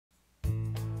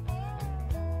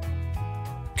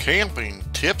Camping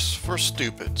tips for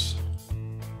stupids.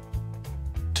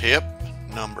 Tip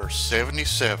number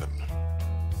 77.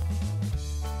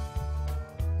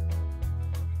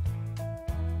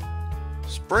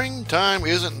 Springtime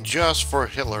isn't just for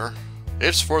Hitler,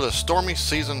 it's for the stormy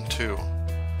season too.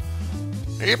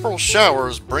 April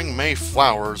showers bring May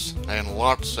flowers and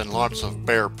lots of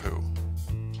bear poo.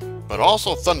 But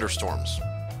also thunderstorms.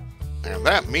 And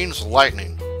that means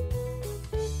lightning.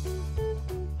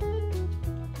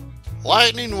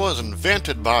 Lightning was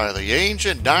invented by the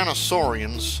ancient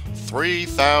dinosaurians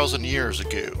 3,000 years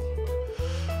ago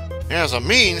as a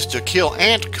means to kill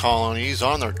ant colonies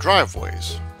on their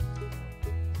driveways.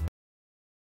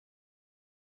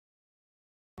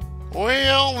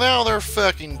 Well, now they're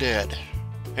fucking dead,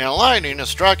 and lightning is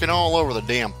striking all over the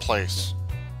damn place.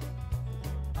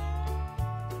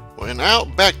 When out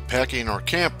backpacking or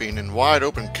camping in wide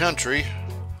open country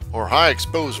or high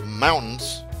exposed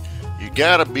mountains, you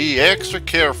gotta be extra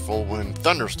careful when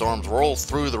thunderstorms roll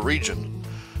through the region.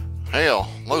 Hell,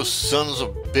 those sons of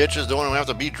bitches don't even have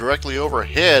to be directly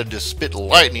overhead to spit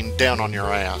lightning down on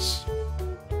your ass.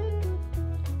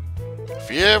 If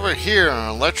you ever hear an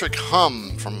electric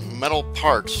hum from metal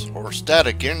parts or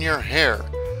static in your hair,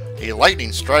 a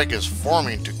lightning strike is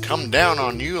forming to come down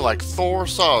on you like Thor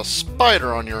saw a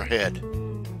spider on your head.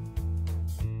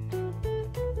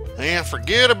 And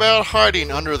forget about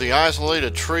hiding under the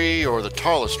isolated tree or the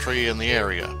tallest tree in the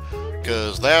area,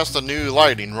 because that's the new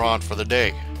lightning rod for the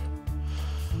day.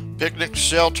 Picnic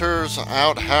shelters,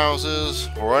 outhouses,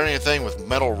 or anything with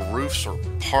metal roofs or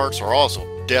parts are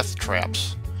also death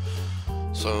traps.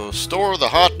 So store the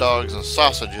hot dogs and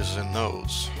sausages in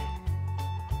those.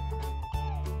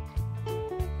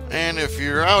 And if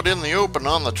you're out in the open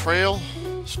on the trail,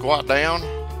 squat down,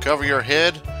 cover your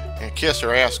head, and kiss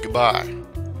your ass goodbye.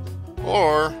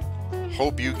 Or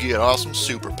hope you get awesome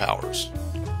superpowers.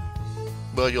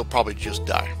 But you'll probably just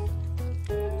die.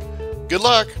 Good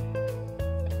luck!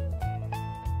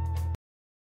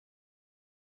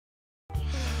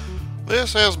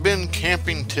 This has been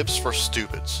Camping Tips for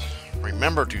Stupids.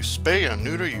 Remember to spay and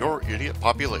neuter your idiot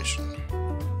population.